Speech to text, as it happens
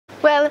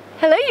Well,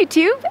 hello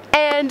YouTube,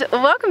 and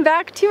welcome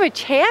back to my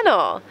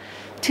channel.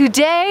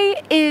 Today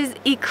is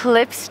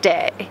Eclipse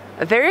Day,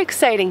 a very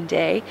exciting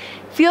day.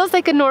 Feels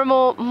like a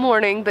normal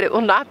morning, but it will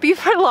not be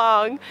for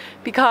long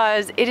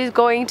because it is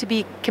going to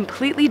be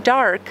completely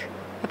dark,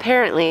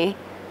 apparently,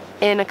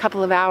 in a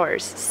couple of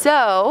hours.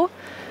 So,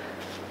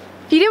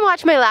 if you didn't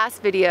watch my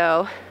last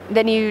video,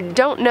 then you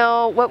don't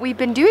know what we've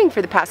been doing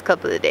for the past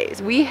couple of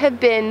days. We have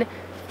been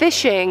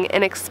fishing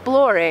and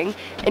exploring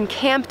and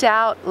camped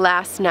out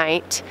last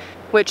night,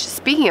 which,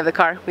 speaking of the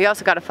car, we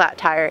also got a flat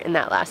tire in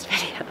that last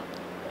video.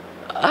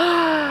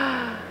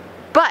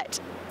 But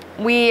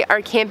we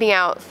are camping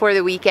out for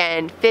the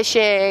weekend,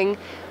 fishing.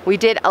 We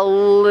did a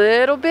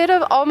little bit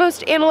of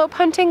almost antelope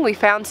hunting. We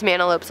found some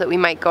antelopes that we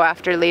might go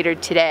after later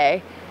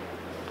today.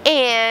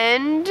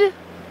 And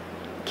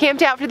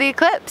camped out for the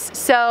eclipse.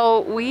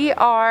 So we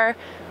are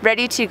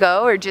ready to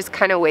go. We're just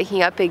kind of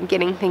waking up and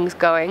getting things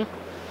going.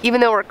 Even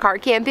though we're car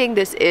camping,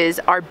 this is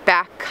our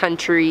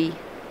backcountry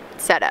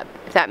setup,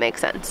 if that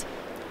makes sense.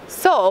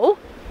 So,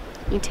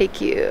 let me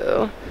take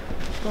you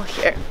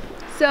here.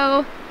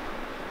 So,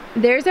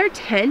 there's our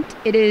tent.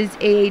 It is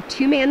a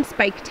 2-man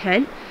spike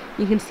tent.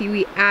 You can see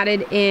we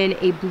added in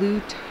a blue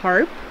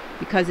tarp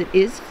because it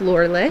is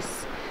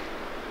floorless.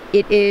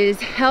 It is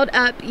held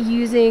up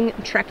using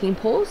trekking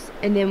poles,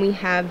 and then we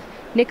have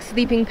Nick's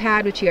sleeping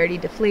pad, which he already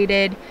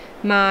deflated,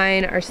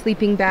 mine, our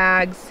sleeping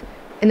bags,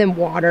 and then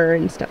water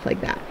and stuff like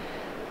that.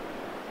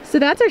 So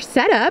that's our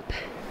setup.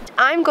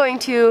 I'm going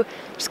to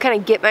just kind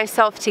of get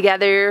myself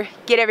together,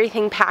 get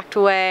everything packed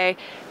away,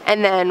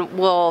 and then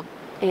we'll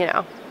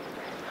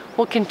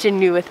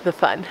continue with the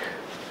fun.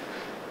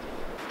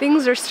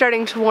 Things are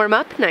starting to warm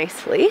up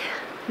nicely.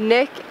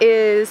 Nick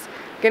is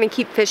gonna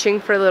keep fishing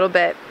for a little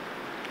bit.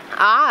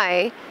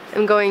 I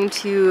am going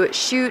to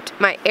shoot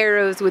my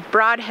arrows with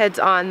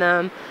broadheads on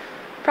them,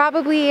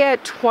 probably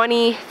at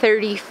 20,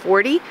 30,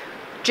 40,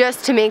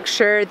 just to make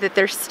sure that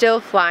they're still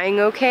flying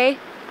okay.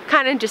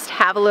 Kind of just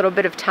have a little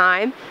bit of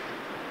time.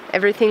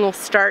 Everything will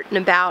start in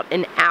about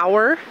an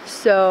hour,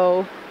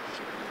 so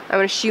I'm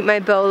gonna shoot my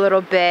bow a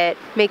little bit,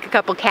 make a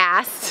couple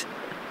casts,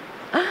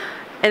 and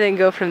then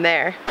go from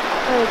there.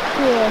 Oh,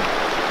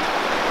 cool.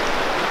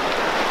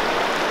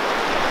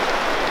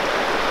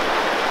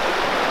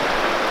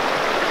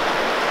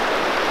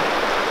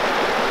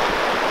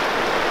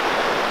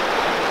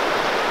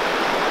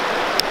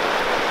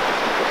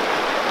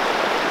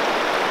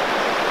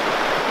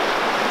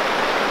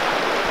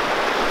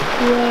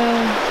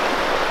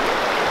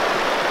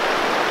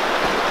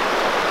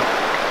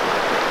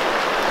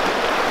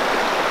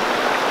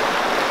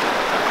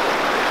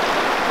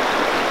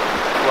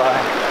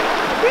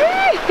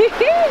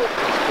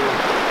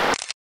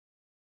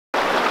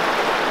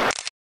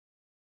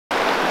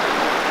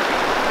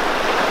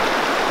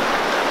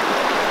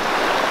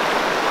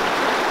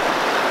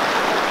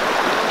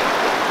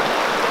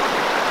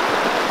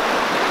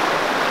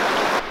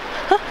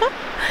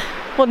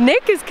 Well,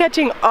 Nick is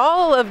catching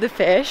all of the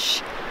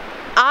fish.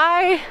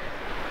 I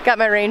got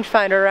my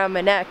rangefinder around my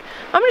neck.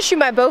 I'm gonna shoot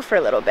my bow for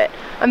a little bit.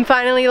 I'm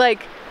finally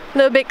like a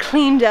little bit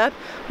cleaned up.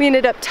 We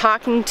ended up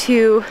talking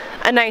to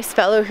a nice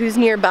fellow who's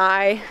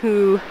nearby,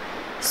 who's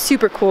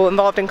super cool,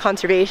 involved in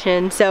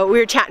conservation. So we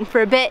were chatting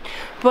for a bit,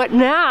 but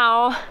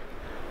now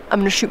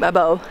I'm gonna shoot my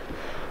bow.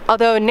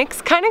 Although Nick's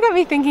kind of got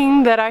me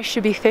thinking that I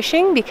should be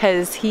fishing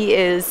because he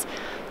is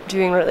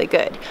doing really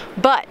good.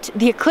 But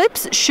the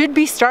eclipse should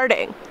be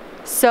starting.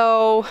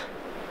 So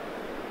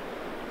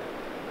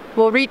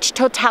we'll reach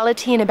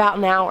totality in about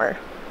an hour.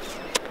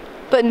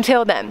 But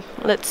until then,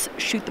 let's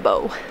shoot the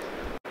bow.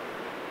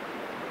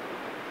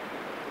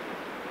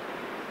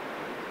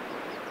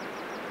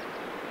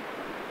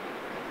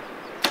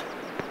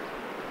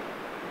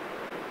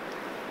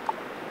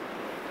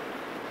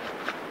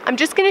 I'm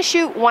just gonna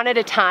shoot one at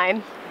a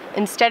time.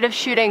 Instead of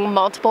shooting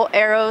multiple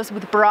arrows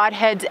with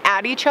broadheads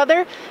at each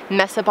other,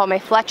 mess up all my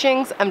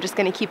fletchings, I'm just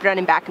gonna keep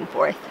running back and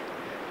forth.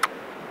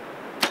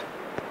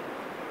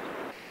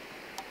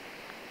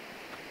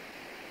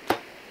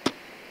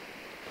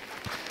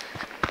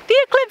 The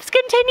eclipse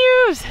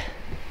continues!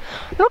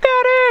 Look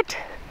at it!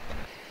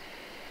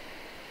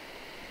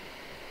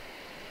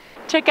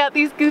 Check out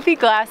these goofy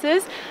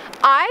glasses.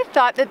 I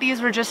thought that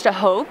these were just a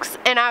hoax,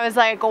 and I was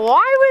like,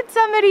 why would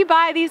somebody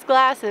buy these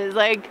glasses?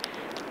 Like,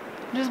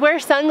 just wear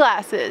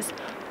sunglasses.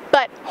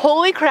 But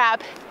holy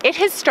crap, it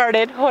has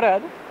started. Hold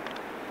on.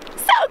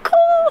 So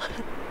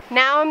cool!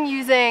 Now I'm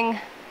using,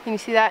 can you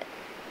see that?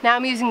 Now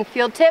I'm using the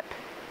field tip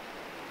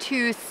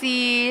to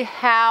see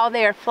how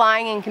they are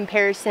flying in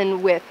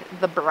comparison with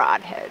the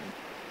broadhead.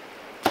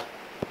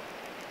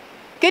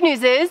 Good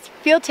news is,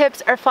 field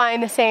tips are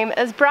flying the same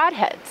as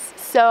broadheads.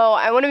 So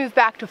I want to move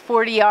back to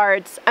 40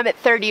 yards. I'm at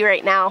 30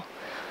 right now.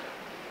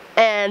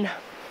 And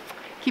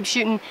keep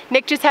shooting.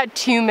 Nick just had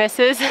 2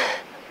 misses. Get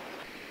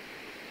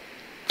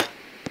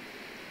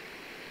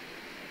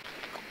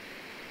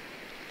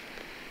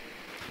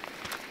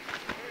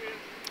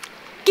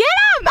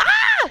him!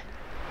 Ah!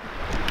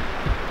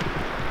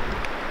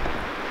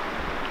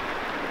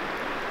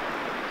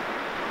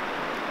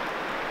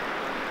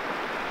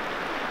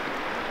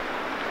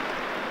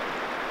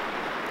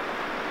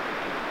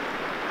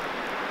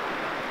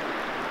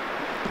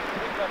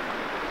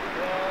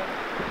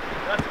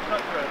 That's a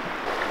cutthroat.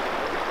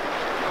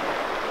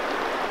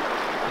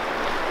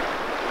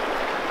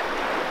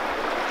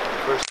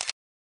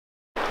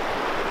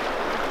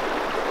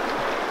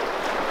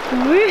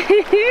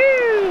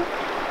 Woohoo!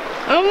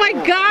 Oh my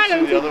god,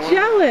 I'm so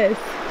jealous.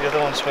 The other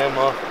one swam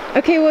off.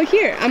 Okay, well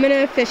here, I'm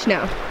gonna fish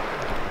now.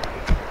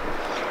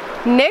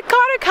 Nick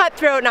caught a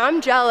cutthroat and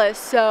I'm jealous,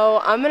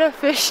 so I'm gonna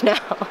fish now.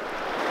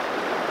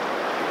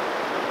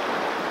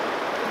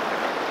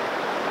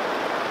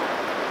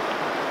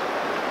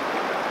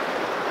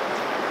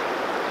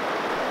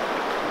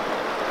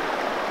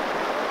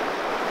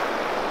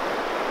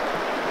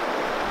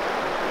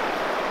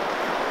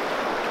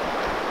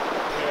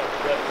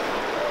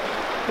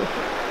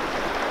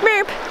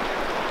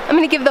 I'm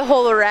gonna give the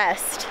hole a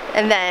rest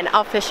and then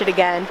I'll fish it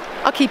again.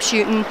 I'll keep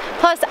shooting.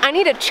 Plus, I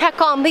need to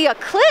check on the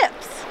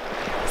eclipse.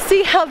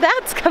 See how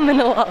that's coming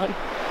along.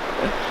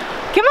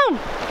 Come on.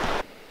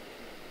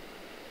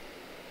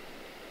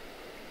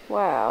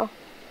 Wow.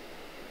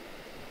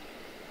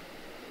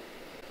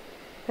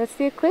 That's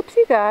the eclipse,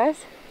 you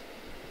guys.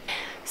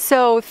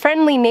 So,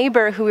 friendly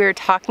neighbor who we were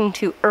talking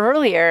to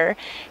earlier,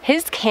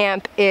 his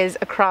camp is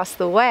across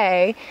the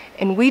way,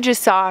 and we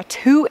just saw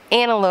 2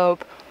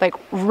 antelope like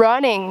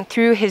running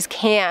through his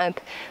camp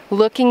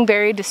looking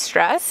very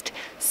distressed.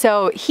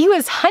 So he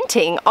was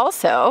hunting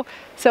also.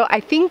 So I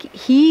think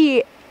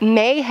he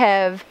may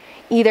have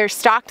either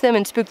stalked them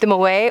and spooked them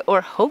away or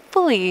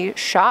hopefully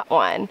shot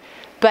one.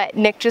 But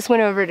Nick just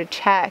went over to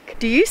check.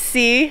 Do you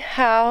see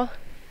how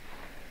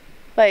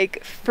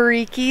like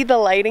freaky the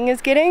lighting is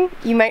getting?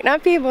 You might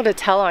not be able to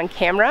tell on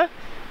camera,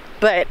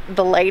 but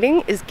the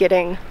lighting is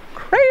getting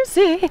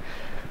crazy.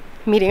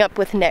 Meeting up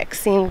with Nick,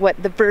 seeing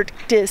what the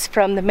verdict is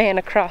from the man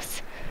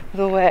across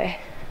the way.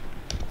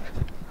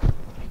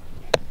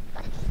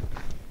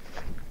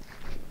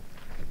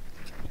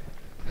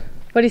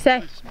 What do you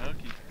say? It's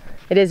smoky.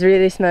 It is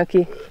really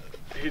smoky.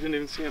 You didn't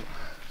even see him.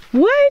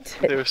 What?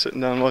 They were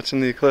sitting down watching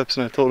the eclipse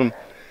and I told him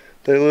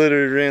they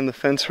literally ran the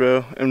fence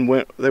row and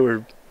they were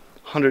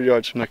 100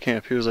 yards from their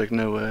camp. He was like,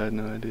 no way, I had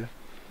no idea.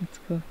 That's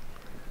cool.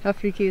 How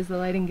freaky is the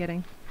lighting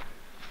getting?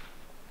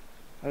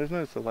 I don't know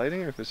if it's the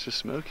lighting or if it's just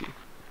smoky.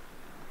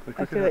 Like,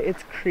 I feel like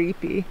it's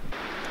creepy.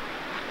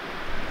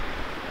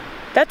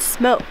 That's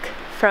smoke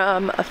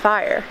from a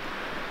fire.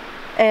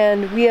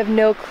 And we have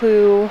no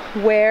clue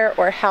where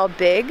or how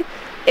big.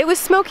 It was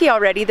smoky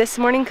already this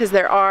morning because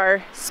there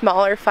are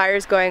smaller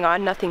fires going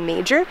on, nothing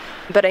major.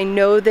 But I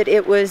know that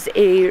it was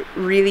a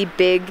really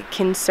big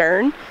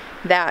concern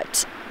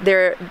that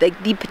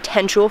the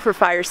potential for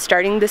fires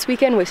starting this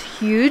weekend was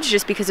huge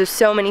just because of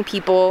so many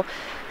people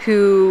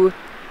who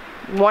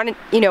want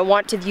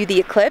to view the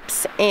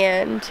eclipse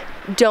and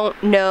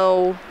don't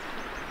know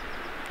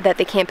that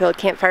they can't build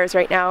campfires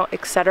right now,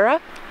 etc.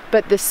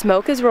 But the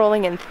smoke is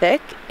rolling in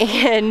thick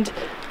and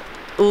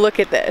look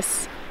at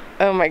this.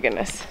 Oh my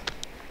goodness.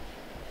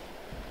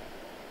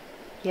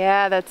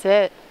 Yeah, that's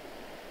it.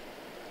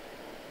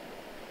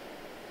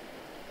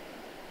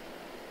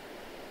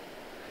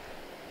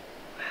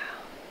 Wow.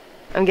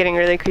 I'm getting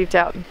really creeped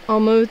out.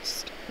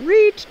 Almost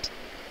reached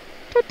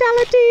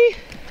totality.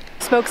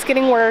 Smoke's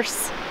getting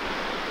worse.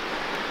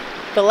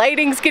 The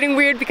lighting's getting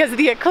weird because of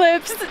the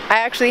eclipse. I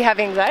actually have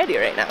anxiety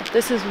right now.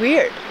 This is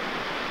weird.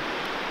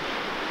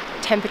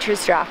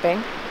 Temperature's dropping.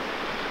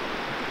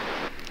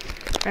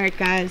 All right,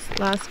 guys,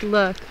 last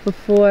look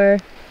before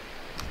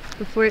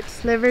it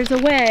slivers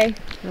away.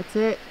 That's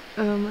it.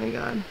 Oh my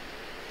God.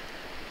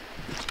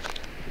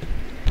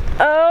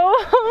 Oh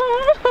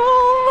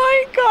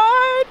my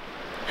God.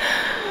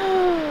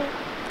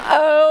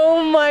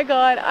 Oh my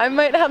God. I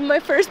might have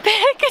my first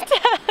panic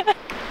attack.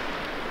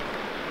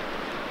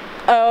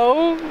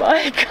 Oh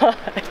my God.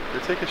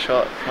 Let's take a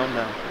shot. Calm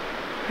down.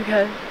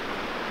 Okay.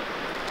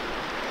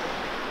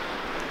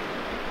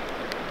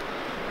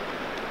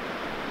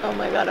 Oh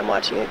my God, I'm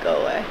watching it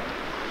go away.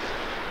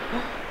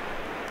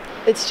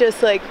 It's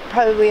just like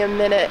probably a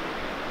minute.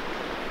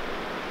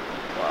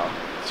 Wow,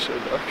 it's so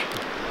dark.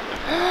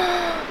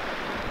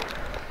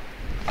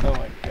 Oh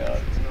my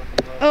God, it's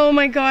nothing left. Oh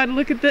my God,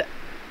 look at the...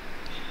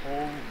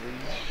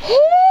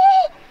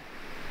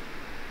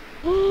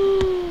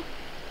 Holy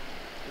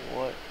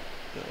What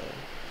the...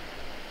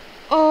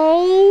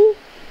 Oh!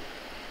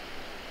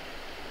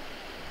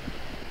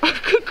 I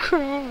could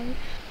cry.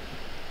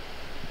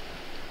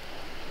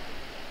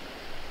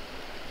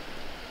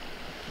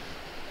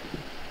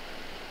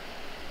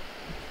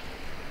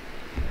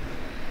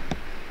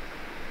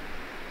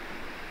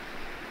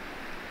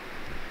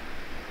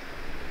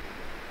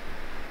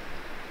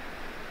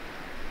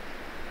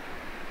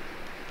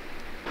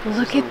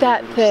 Look at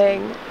that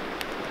thing.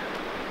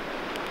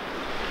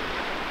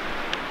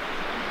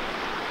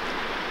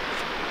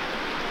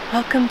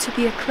 Welcome to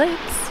the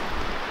eclipse.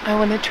 I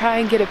want to try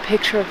and get a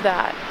picture of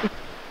that.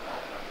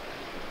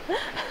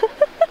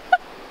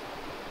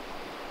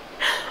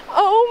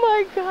 Oh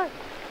my God.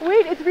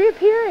 Wait, it's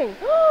reappearing.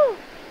 Oh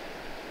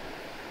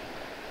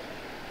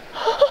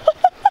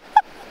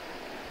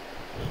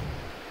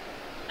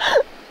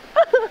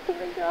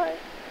my God.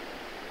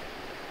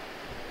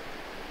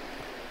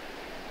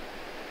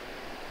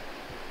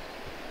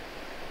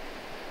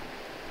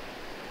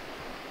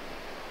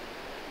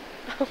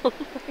 Oh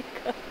my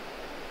god.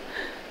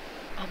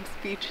 I'm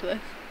speechless.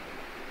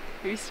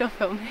 Are you still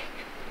filming?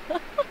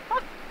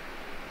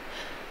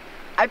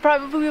 I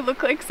probably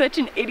look like such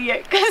an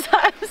idiot because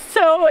I'm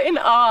so in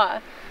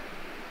awe.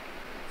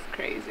 It's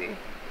crazy.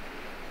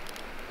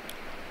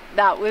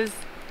 That was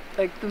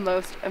like the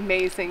most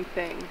amazing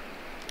thing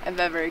I've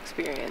ever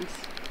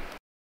experienced.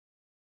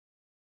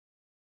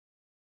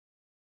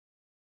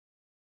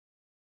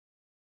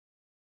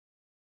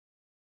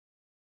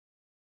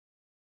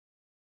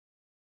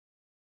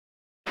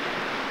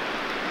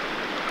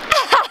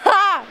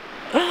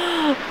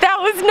 That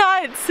was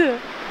nuts!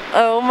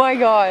 Oh my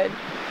god.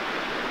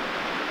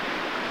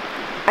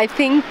 I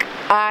think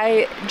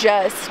I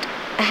just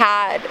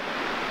had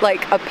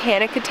like a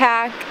panic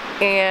attack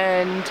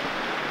and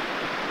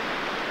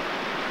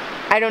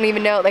I don't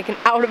even know, like an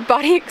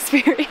out-of-body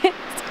experience.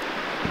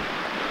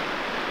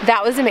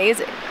 That was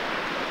amazing.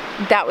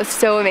 That was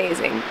so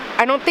amazing.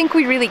 I don't think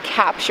we really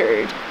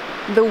captured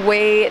the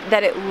way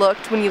that it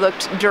looked when you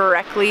looked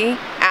directly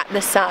at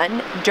the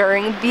sun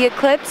during the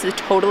eclipse, the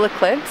total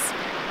eclipse.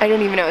 I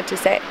don't even know what to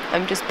say.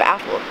 I'm just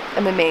baffled.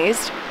 I'm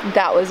amazed.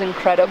 That was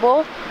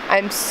incredible.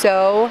 I'm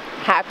so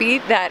happy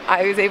that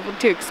I was able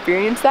to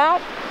experience that.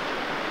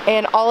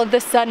 And all of a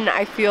sudden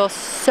I feel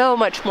so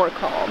much more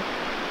calm.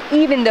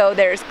 Even though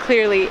there's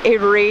clearly a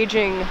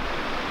raging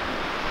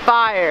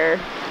fire.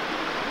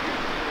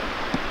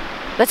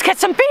 Let's get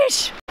some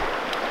fish!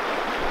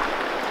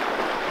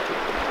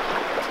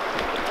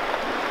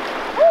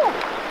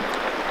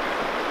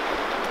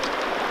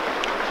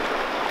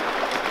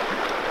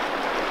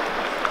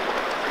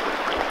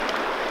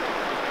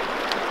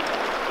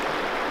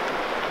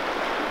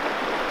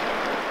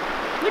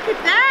 Look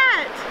at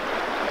that!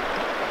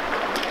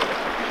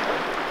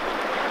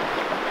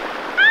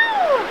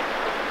 Ow!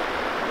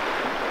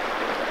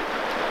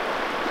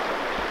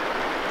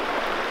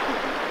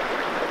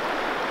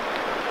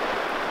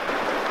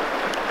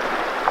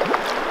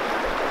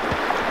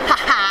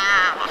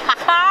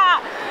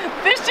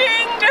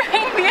 Fishing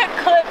during the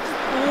eclipse,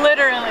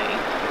 literally.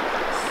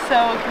 So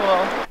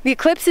cool. The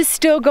eclipse is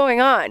still going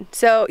on.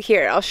 So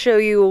here, I'll show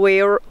you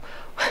where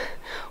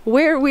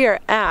we are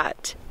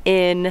at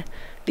in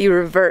the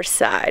reverse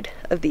side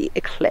of the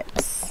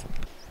eclipse.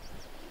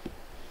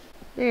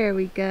 There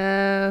we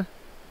go.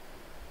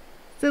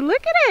 So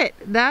look at it.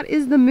 That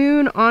is the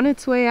moon on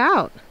its way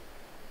out.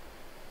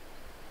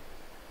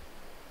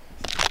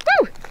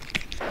 Woo!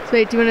 So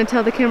wait, do you want to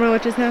tell the camera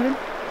what just happened?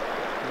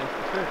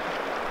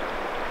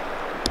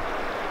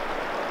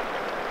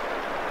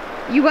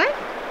 You what?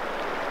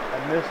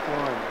 I missed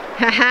one.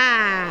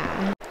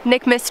 Haha!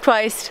 Nick missed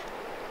twice.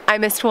 I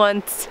missed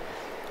once.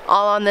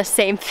 All on the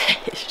same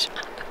fish.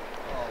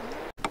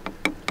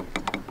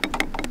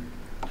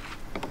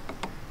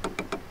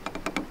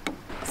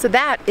 So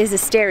that is a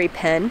steri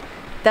pen.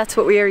 That's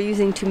what we are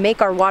using to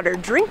make our water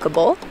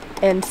drinkable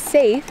and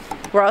safe.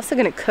 We're also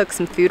gonna cook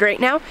some food right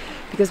now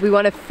because we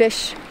wanna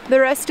fish the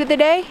rest of the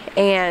day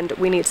and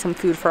we need some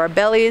food for our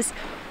bellies.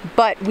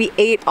 But we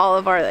ate all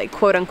of our like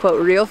quote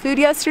unquote real food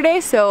yesterday,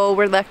 so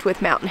we're left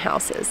with mountain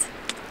houses.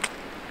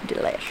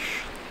 Delish.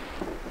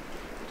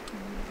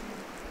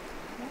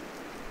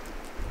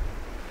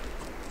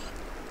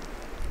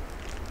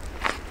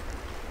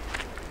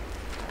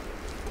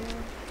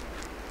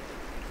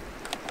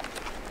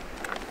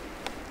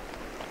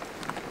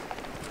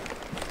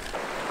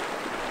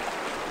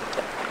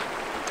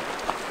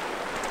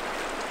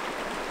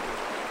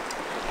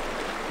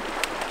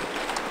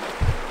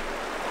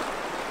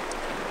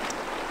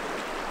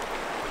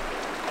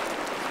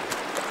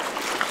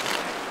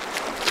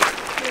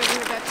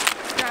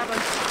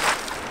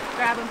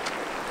 Grab him.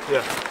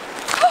 Yeah.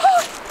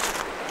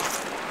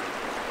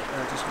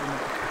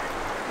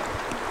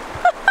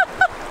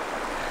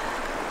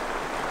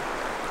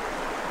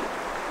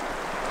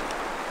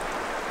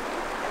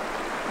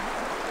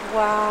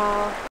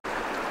 Wow.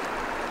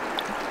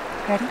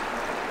 Ready?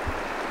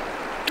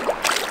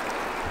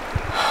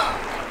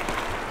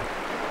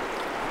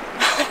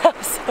 That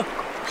was so cool.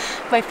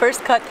 My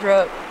first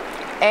cutthroat.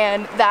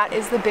 And that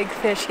is the big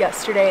fish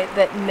yesterday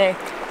that Nick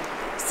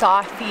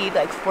saw feed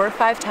like 4 or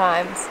 5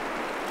 times.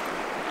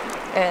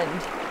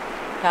 And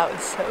that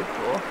was so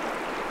cool.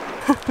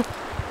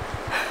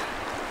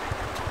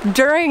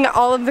 During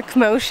all of the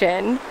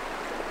commotion,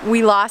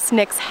 we lost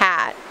Nick's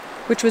hat,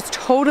 which was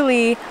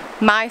totally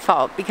my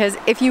fault because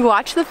if you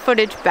watch the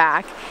footage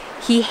back,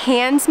 he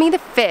hands me the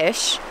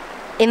fish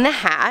in the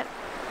hat.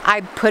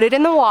 I put it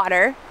in the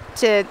water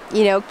to,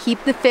 you know,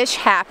 keep the fish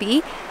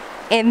happy.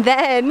 And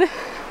then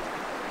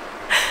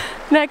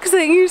next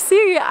thing you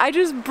see, I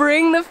just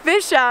bring the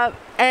fish up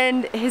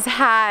and his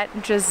hat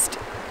just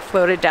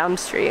floated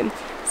downstream.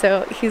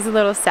 So he's a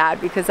little sad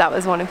because that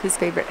was one of his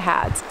favorite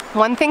hats.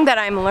 One thing that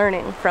I'm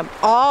learning from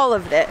all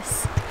of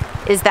this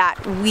is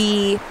that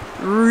we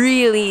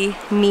really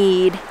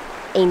need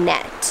a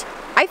net.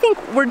 I think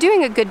we're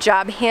doing a good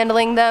job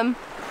handling them.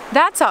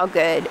 That's all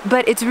good,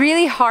 but it's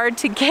really hard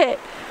to get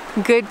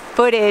good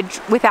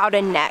footage without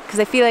a net because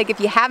I feel like if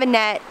you have a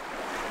net,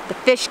 the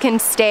fish can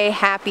stay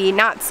happy.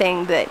 Not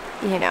saying that,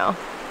 you know,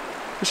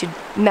 you should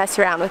mess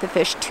around with a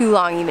fish too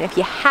long even if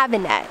you have a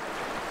net,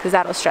 because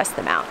that'll stress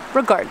them out.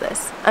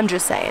 Regardless, I'm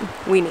just saying,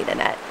 we need a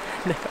net.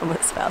 That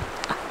almost fell.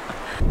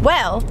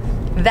 Well,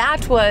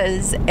 that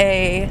was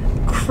a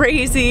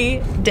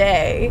crazy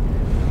day.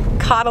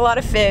 Caught a lot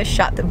of fish,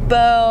 shot the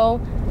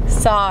bow,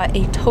 saw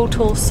a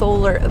total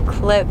solar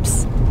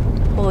eclipse.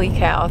 Holy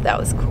cow, that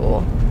was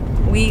cool.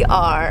 We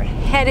are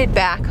headed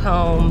back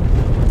home.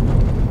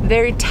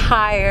 Very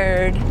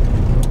tired.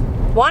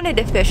 Wanted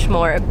to fish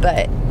more,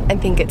 but I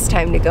think it's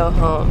time to go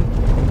home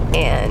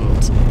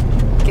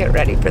and get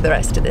ready for the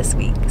rest of this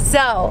week.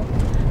 So,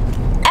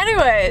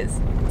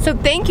 anyways, so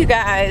thank you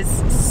guys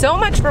so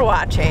much for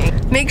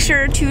watching. Make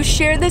sure to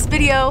share this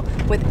video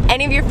with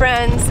any of your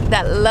friends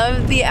that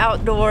love the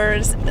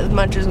outdoors as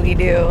much as we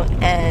do,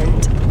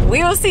 and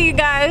we will see you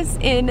guys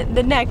in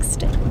the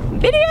next